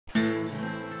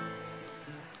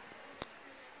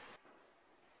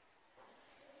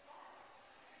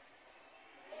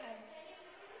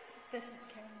this is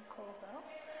Colville,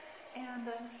 and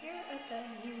I'm here at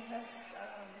the new West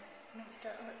Minster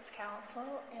Arts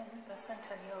Council in the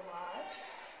Centennial Lodge,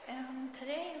 and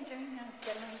today I'm doing a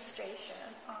demonstration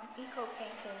on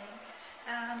eco-painting,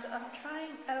 and I'm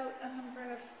trying out a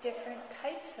number of different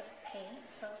types of paint.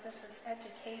 So this is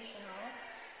educational,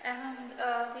 and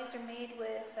these are made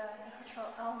with natural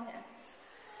elements.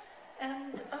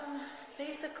 And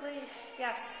basically,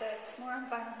 yes, it's more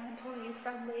environmentally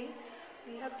friendly.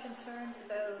 We have concerns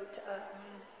about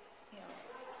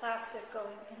plastic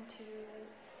going into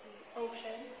the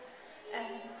ocean,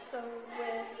 and so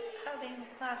with having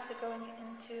plastic going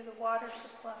into the water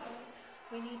supply,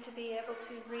 we need to be able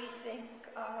to rethink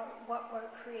what we're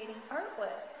creating art with.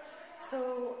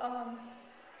 So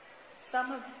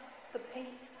some of the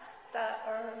paints that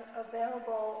are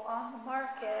available on the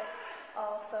market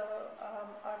also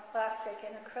are plastic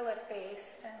and acrylic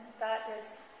based, and that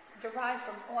is derived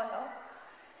from oil.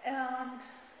 And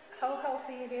how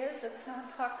healthy it is, it's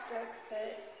non-toxic,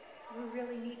 but we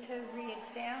really need to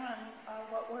re-examine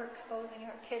what we're exposing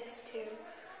our kids to.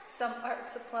 Some art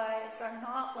supplies are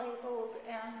not labeled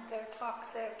and they're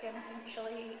toxic, and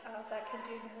eventually that can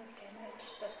do nerve damage,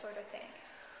 this sort of thing.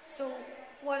 So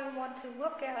what I want to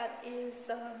look at is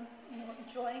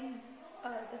enjoying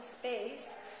the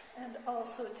space, and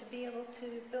also to be able to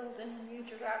build in a new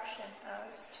direction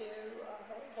as to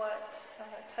what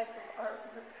type of art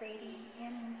we're creating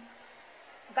in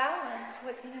balance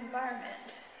with the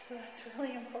environment. So that's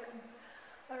really important.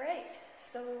 All right,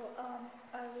 so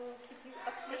I will keep you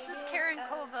updated. This is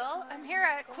Colville. I'm here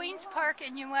at Queen's Park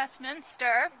in West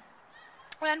Minster,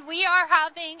 and we are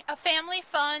having a family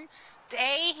fun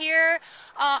day here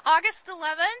August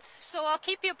 11th, so I'll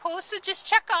keep you posted. Just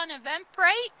check on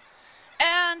Eventbrite.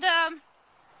 And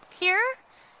here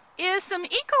is some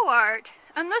eco art,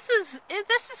 and this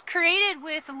is created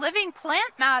with living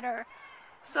plant matter,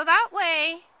 so that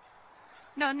way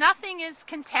nothing is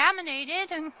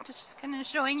contaminated. And just kind of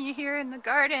showing you here in the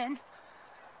garden,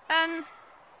 and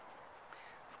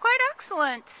it's quite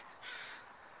excellent.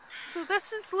 So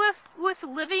this is with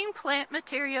living plant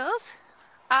materials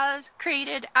as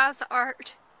created as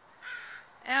art,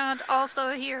 and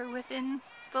also here within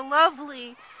the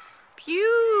lovely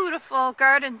beautiful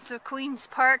gardens of Queen's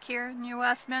Park here in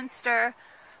West Minster.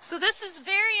 So this is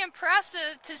very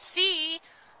impressive to see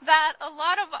that a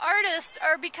lot of artists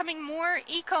are becoming more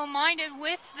eco-minded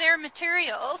with their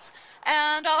materials,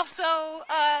 and also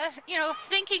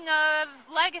thinking of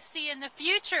legacy in the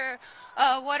future,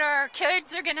 what our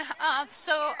kids are going to have.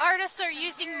 So artists are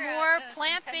using more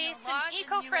plant-based and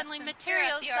eco-friendly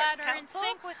materials that are in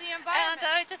sync with the environment.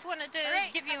 And I just wanted to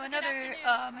give you another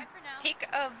peek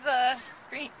of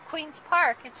Queen's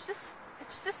Park. It's just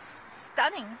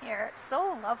stunning here. It's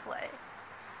so lovely.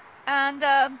 And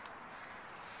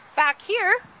back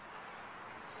here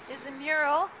is a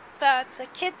mural that the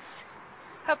kids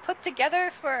have put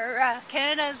together for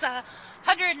Canada's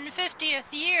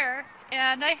 150th year,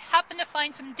 and I happen to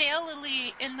find some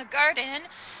daylily in the garden,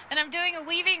 and I'm doing a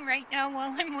weaving right now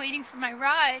while I'm waiting for my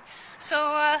ride.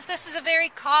 So this is a very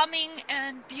calming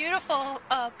and beautiful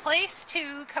place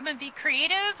to come and be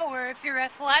creative, or if you're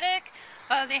athletic,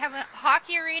 they have a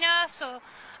hockey arena.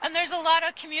 And there's a lot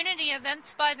of community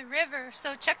events by the river,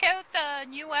 so check out the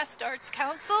New West Arts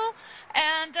Council,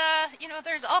 and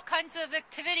there's all kinds of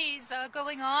activities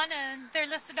going on, and they're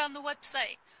listed on the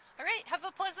website. All right, have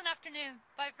a pleasant afternoon.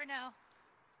 Bye for now.